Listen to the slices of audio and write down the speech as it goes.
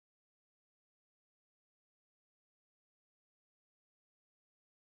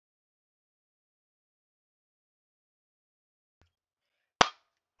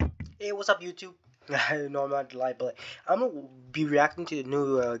Hey, what's up, YouTube? No, I'm not live, but I'm gonna be reacting to the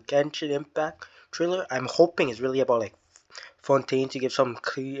new Genshin Impact trailer. I'm hoping it's really about like Fontaine to give some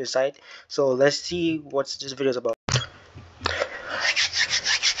clear insight. So let's see what this video is about.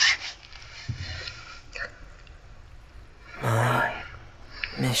 My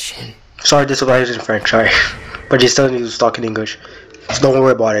mission. Sorry, this was in French. Sorry, but you still need to talk in English. So don't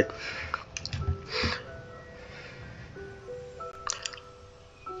worry about it.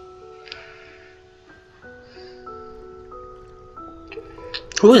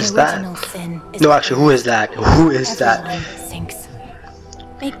 Who is that? No, actually, who is that? Who is that?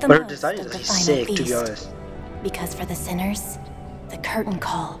 Make the But her most design of is the actually final sick, to be feast. honest. Because for the sinners, the curtain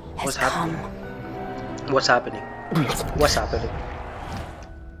call has What's come. happening? What's happening? What's happening?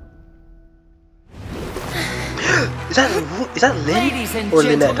 Is that Lynn or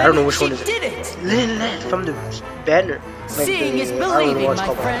Lynette? I don't know which one is it. Lynette from the banner. Like Seeing is believing,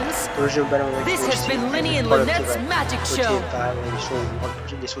 my friends. This has been Linny and Lynette's magic show.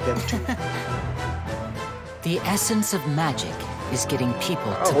 The essence of magic is getting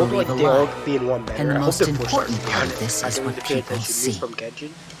people to believe alive. And the most important part of this is what people see.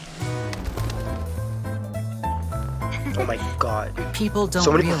 Oh my god. People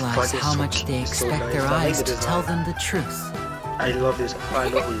don't realize how much they expect their eyes to tell them the truth. I love this. I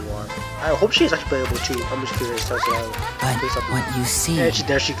know who you are. I hope she's actually playable too. I'm just curious. But what you see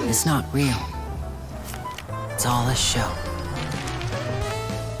is not real. It's all a show.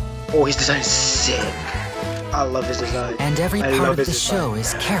 Oh, his design is sick. I love his design. And every part of the show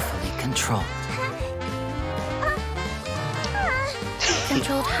is carefully controlled.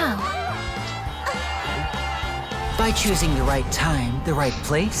 Controlled how? By choosing the right time, the right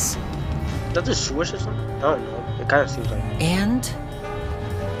place. Is that the sewer system? I don't know. It kind of seems like. And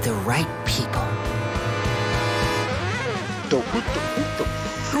the right people.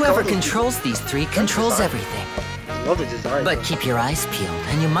 Whoever controls these three controls everything. I love the design. But keep your eyes peeled,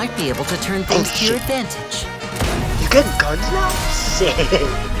 and you might be able to turn things to your advantage. You get guns now? Sick.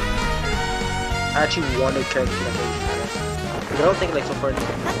 I actually want to try to get but I don't think like so far.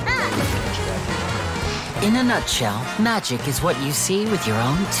 In a nutshell, magic is what you see with your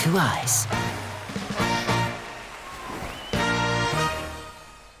own two eyes.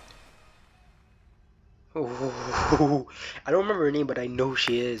 Ooh, I don't remember her name, but I know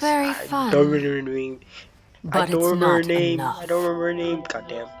she is. Very fun. I don't remember her name. But I don't it's remember not her name. enough. I don't remember her name.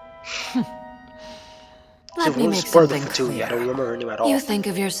 Goddamn. Let me make something clear. I don't remember her name at all. You think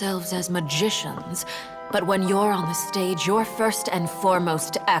of yourselves as magicians, but when you're on the stage, you're first and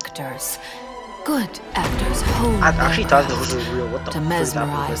foremost actors. Good actors hone I actually their thought that was real. What the to fuck is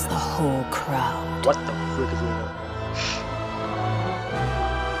happening? mesmerize the whole crowd. What the frick is going on?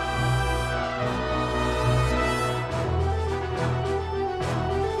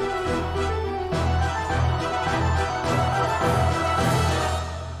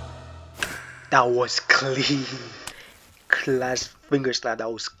 That was clean. Class finger slap.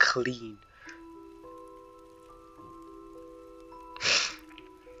 That was clean.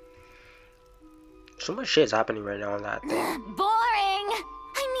 So much shit is happening right now on that thing. Boring.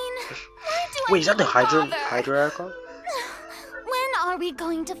 I mean, why do Wait, is that the Hydra bother? icon? When are we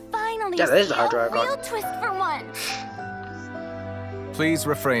going to finally Yeah, that is see the Hydra a icon. real twist for once? Please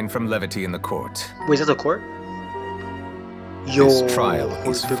refrain from levity in the court. Wait, is that the court? Yo, This trial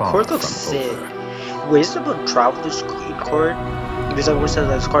is the far court looks from sick. over. Wait, is it about traveler's court? Because everyone says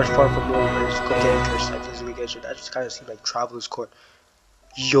that this court is far from over. It's go get interest this weekend, so that just kind of seems like traveler's court.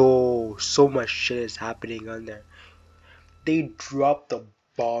 Yo, so much shit is happening on there. They dropped the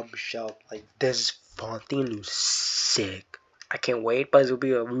bombshell. Like, this Fontaine looks sick. I can't wait, but it will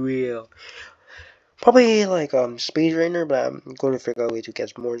be a real. Probably like space rainer, but I'm going to figure out a way to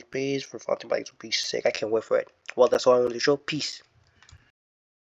get more space for Fontaine bikes. Will be sick. I can't wait for it. Well, that's all I wanted to show. Peace.